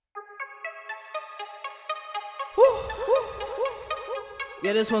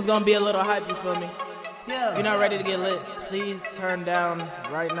Yeah, this one's gonna be a little hype, you feel me? Yeah. If you're not ready to get lit, please turn down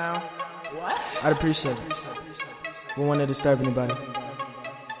right now. What? I'd appreciate it. Won't want to disturb anybody.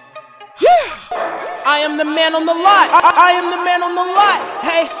 I am the man on the lot. I am the man on the lot.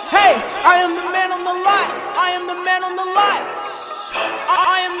 Hey, hey, I am the man on the lot. I am the man on the lot.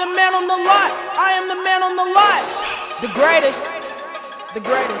 I am the man on the lot. I am the man on the lot. The greatest. The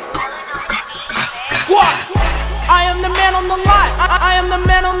greatest. Squad. I am the man on the lot. I am the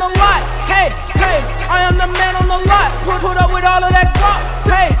man on the lot. Hey, hey, I am the man on the lot. Put up with all of that guap.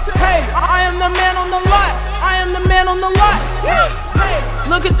 Hey, hey, I am the man on the lot. I am the man on the lot. Hey,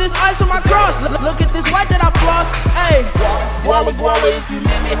 look at this ice on my cross. Look at this white that I floss. Hey, Guala guala, if you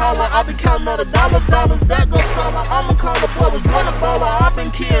need me, holla. I be counting all the dollars. That go scholar. I'ma call the boy was born a baller. I've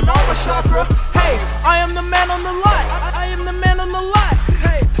been keying all my chakra. Hey, I am the man on the lot. I am the man on the lot.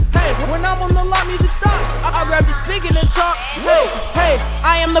 Hey, hey, when I'm on the lot, music stops. I grab the speaker and talk. Hey, hey,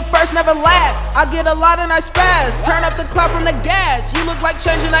 I am the first, never last. I get a lot and I spaz. Turn up the cloud from the gas. You look like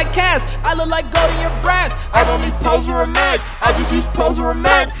changing that cast. I look like gold in your brass. I don't need poser or mag. I just use poser or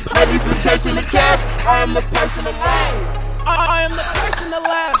mag. I need protection to cash. I am the person to lag. I am the person to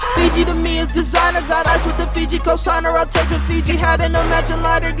laugh. Fiji to me is designer. Got ice with the Fiji cosigner. I'll take the Fiji hat and imagine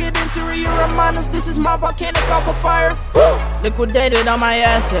lighter. Get into Rio reminders. This is my volcanic aqua fire. Liquidated on my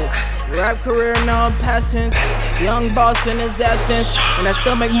assets. Rap career now I'm past tense. Young boss in his absence, and I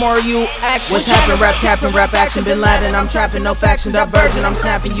still make more of you act. What's happening? Rap captain, rap action. Bin Laden, I'm trapping, no faction, divergent. I'm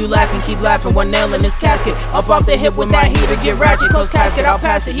snapping, you laughing, keep laughing. One nail in his casket. Up off the hip with that heater, get ratchet. Close casket, I'll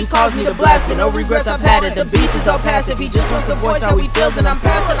pass it. He calls me to blast it. No regrets, I've had it. The beef is all passive. He just wants to voice how he feels, and I'm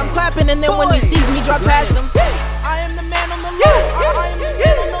passing. I'm clapping, and then when he sees me, drop past him. I am the man on the lot. I am the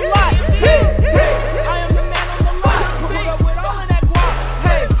man on the lot. I am the man on the lot. Put up with all of that guap.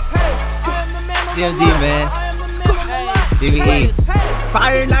 Hey, hey, I am the man on the lot. D.M.D, man. D.M.D.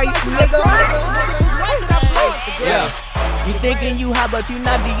 Fire nice, nigga. Yeah. You thinking you hot, but you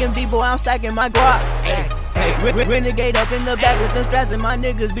not D.M.D, boy, I'm stacking my guap. Hey, renegade up in the back with them straps and my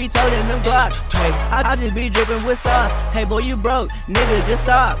niggas be toting them Glocks. Hey, I just be dripping with sauce. Hey, boy, you broke, nigga, just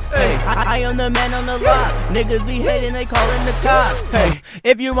stop. Hey, I am the man on the lot. Niggas be hating, they calling the cops. Hey,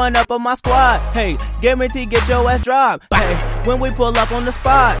 if you run up on my squad, hey, guarantee get your ass dropped. Hey, when we pull up on the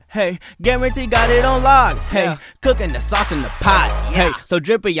spot, hey, guarantee got it on lock. Hey, cooking the sauce in the pot. Hey, so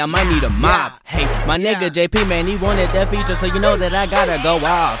drippy, I might need a mop. Hey, my nigga JP, man, he wanted that feature, so you know that I gotta go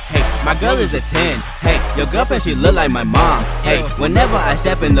off. Hey, my girl is a 10. Hey, your girlfriend, she look like my mom. Hey, whenever I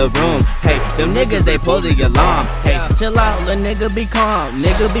step in the room, hey, them niggas, they pull the alarm. Hey, chill out, little nigga, be calm.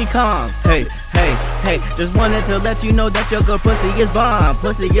 Nigga, be calm. Hey, hey, hey, just wanted to let you know that your girl pussy is bomb.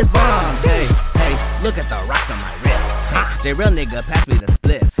 Pussy is bomb. Hey, hey, look at the rocks on my wrist. J-Real nigga, pass me the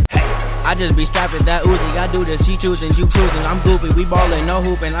splits. Hey, I just be strapping that Uzi. I do this, she choosing, you cruising. I'm goofy, we ballin', no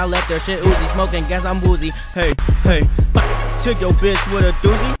hooping. I left her shit Uzi, smoking gas, I'm woozy. Hey, hey, took your bitch with a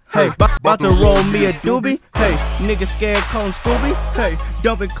doozy. Hey, bout to roll me a doobie. Hey, nigga scared cone Scooby. Hey,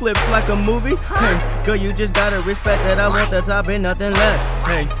 dumping clips like a movie. Hey, girl, you just gotta respect that I want the top and nothing less.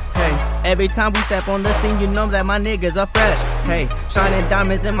 Hey, hey, every time we step on the scene, you know that my niggas are fresh. Hey, shining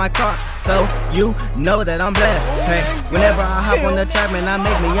diamonds in my cross, so you know that I'm blessed. Hey, whenever I hop on the track, man, I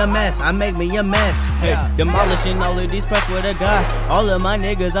make me a mess. I make me a mess. Hey, demolishing all of these press with a guy. All of my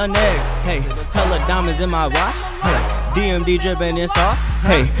niggas are next. Hey, hella diamonds in my watch. Hey, D.M.D dripping in sauce.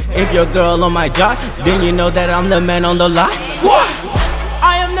 Hey, if your girl on my jock, then you know that I'm the man on the lot. Squad!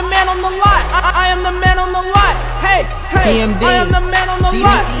 I am the man on the lot. I am the man on the lot. Hey, hey, D.M.D, I am the man on the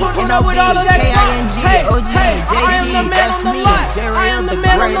lot. Put up with all of that guap. Hey, hey, I am the man on the lot. I am the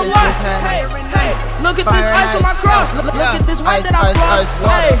man on the lot. Hey, hey, look at this ice on my cross. Look at this white that I floss.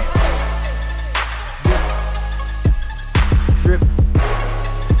 Hey. Drip.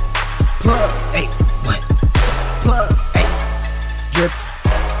 Plug. Hey, what? Plug. Hey. Drip.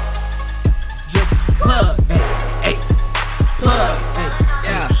 Drip. Plug. Hey. Hey. Plug. Hey.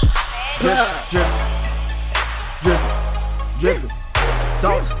 Yeah. Drip. Drip. Drip. Drip.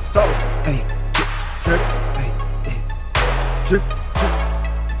 Sauce. Sauce. Hey. Drip. Drip. Hey. Hey. Drip. Drip.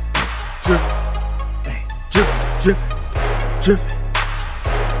 Drip. Hey. Drip. Drip. Drip.